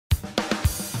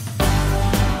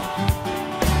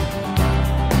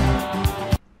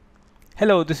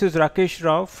Hello, this is Rakesh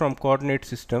Rao from Coordinate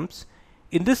Systems.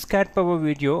 In this CADPower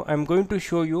video, I'm going to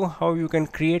show you how you can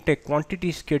create a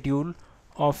quantity schedule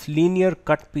of linear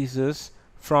cut pieces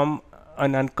from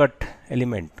an uncut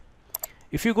element.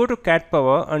 If you go to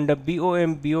CADPower under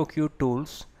BOM BOQ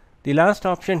tools, the last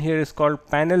option here is called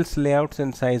Panels, Layouts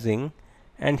and Sizing,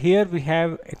 and here we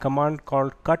have a command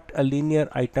called Cut a Linear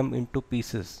Item into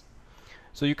Pieces.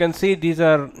 So you can see these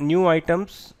are new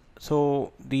items.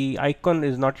 So the icon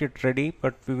is not yet ready,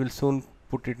 but we will soon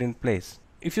put it in place.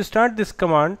 If you start this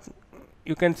command,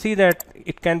 you can see that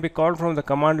it can be called from the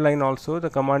command line also.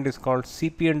 The command is called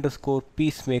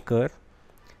cp_piecemaker.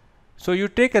 So you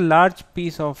take a large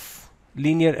piece of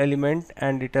linear element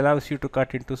and it allows you to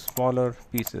cut into smaller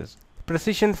pieces.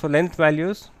 Precision for length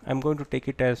values, I'm going to take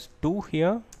it as 2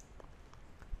 here.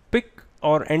 Pick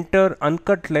or enter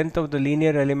uncut length of the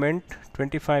linear element.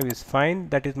 25 is fine,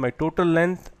 that is my total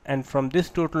length, and from this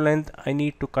total length I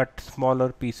need to cut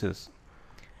smaller pieces.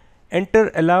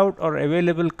 Enter allowed or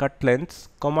available cut lengths,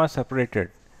 comma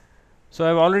separated. So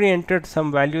I've already entered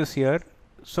some values here.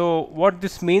 So what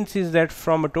this means is that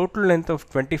from a total length of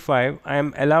 25 I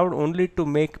am allowed only to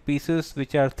make pieces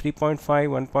which are 3.5,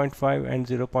 1.5 and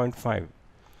 0.5.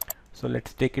 So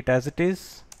let's take it as it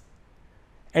is.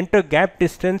 Enter gap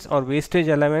distance or wastage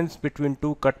allowance between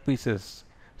two cut pieces.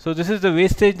 So this is the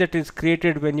wastage that is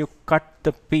created when you cut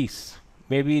the piece.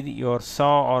 Maybe your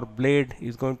saw or blade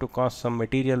is going to cause some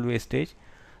material wastage.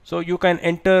 So you can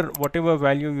enter whatever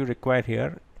value you require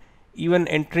here. Even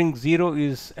entering 0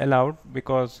 is allowed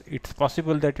because it's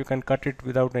possible that you can cut it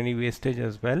without any wastage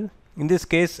as well. In this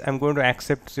case, I'm going to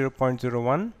accept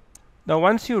 0.01. Now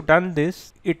once you've done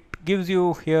this, it gives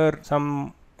you here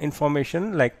some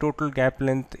information like total gap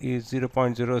length is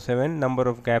 0.07, number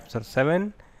of gaps are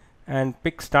 7, and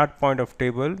pick start point of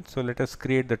table. So let us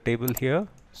create the table here.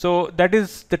 So that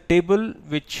is the table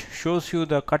which shows you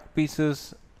the cut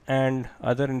pieces and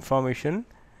other information.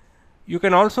 You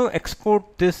can also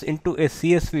export this into a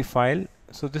CSV file.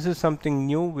 So this is something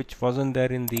new which wasn't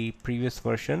there in the previous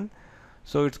version.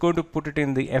 So it's going to put it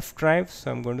in the F drive.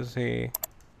 So I'm going to say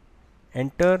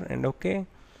enter and OK.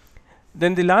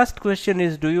 Then the last question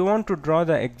is, do you want to draw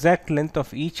the exact length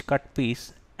of each cut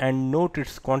piece and note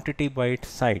its quantity by its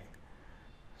side?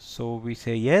 So we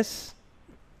say yes.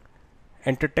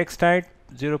 Enter text height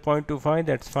 0.25,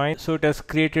 that's fine. So it has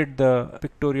created the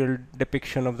pictorial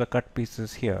depiction of the cut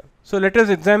pieces here. So let us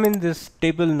examine this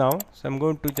table now. So I'm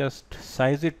going to just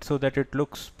size it so that it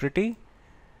looks pretty.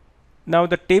 Now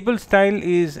the table style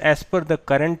is as per the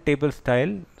current table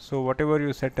style. So whatever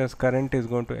you set as current is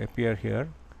going to appear here.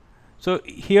 So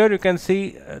here you can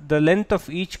see the length of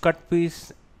each cut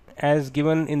piece as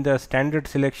given in the standard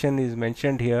selection is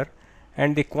mentioned here,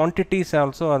 and the quantities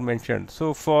also are mentioned.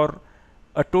 So for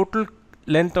a total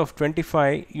length of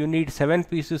 25 you need 7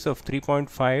 pieces of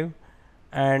 3.5,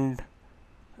 and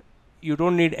you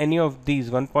don't need any of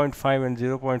these 1.5 and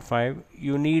 0.5.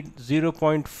 you need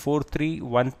 0.43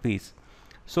 one piece.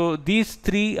 So these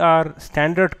three are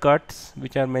standard cuts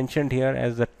which are mentioned here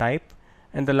as the type,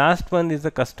 and the last one is the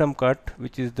custom cut,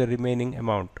 which is the remaining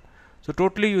amount. So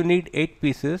totally you need 8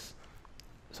 pieces.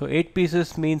 So 8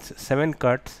 pieces means 7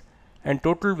 cuts, and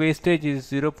total wastage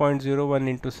is 0.01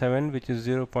 into 7, which is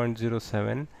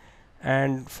 0.07.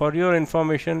 And for your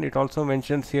information, it also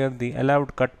mentions here the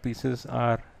allowed cut pieces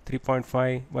are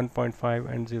 3.5, 1.5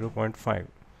 and 0.5.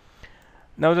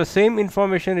 Now the same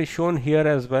information is shown here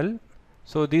as well.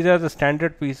 So these are the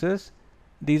standard pieces,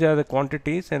 these are the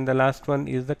quantities, and the last one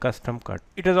is the custom cut.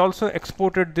 It has also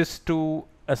exported this to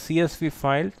a CSV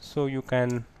file, so you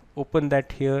can open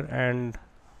that here and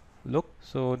look.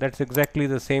 So that's exactly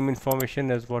the same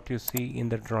information as what you see in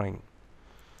the drawing.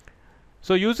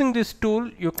 So using this tool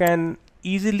you can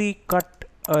easily cut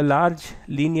a large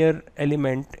linear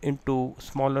element into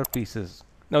smaller pieces.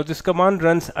 Now this command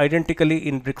runs identically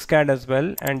in BricsCAD as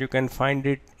well, and you can find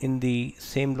it in the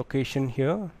same location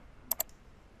here,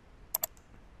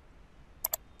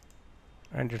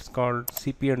 and it's called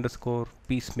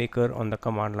cp_piecemaker on the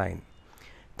command line.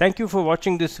 Thank you for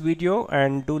watching this video,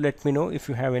 and do let me know if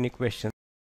you have any questions.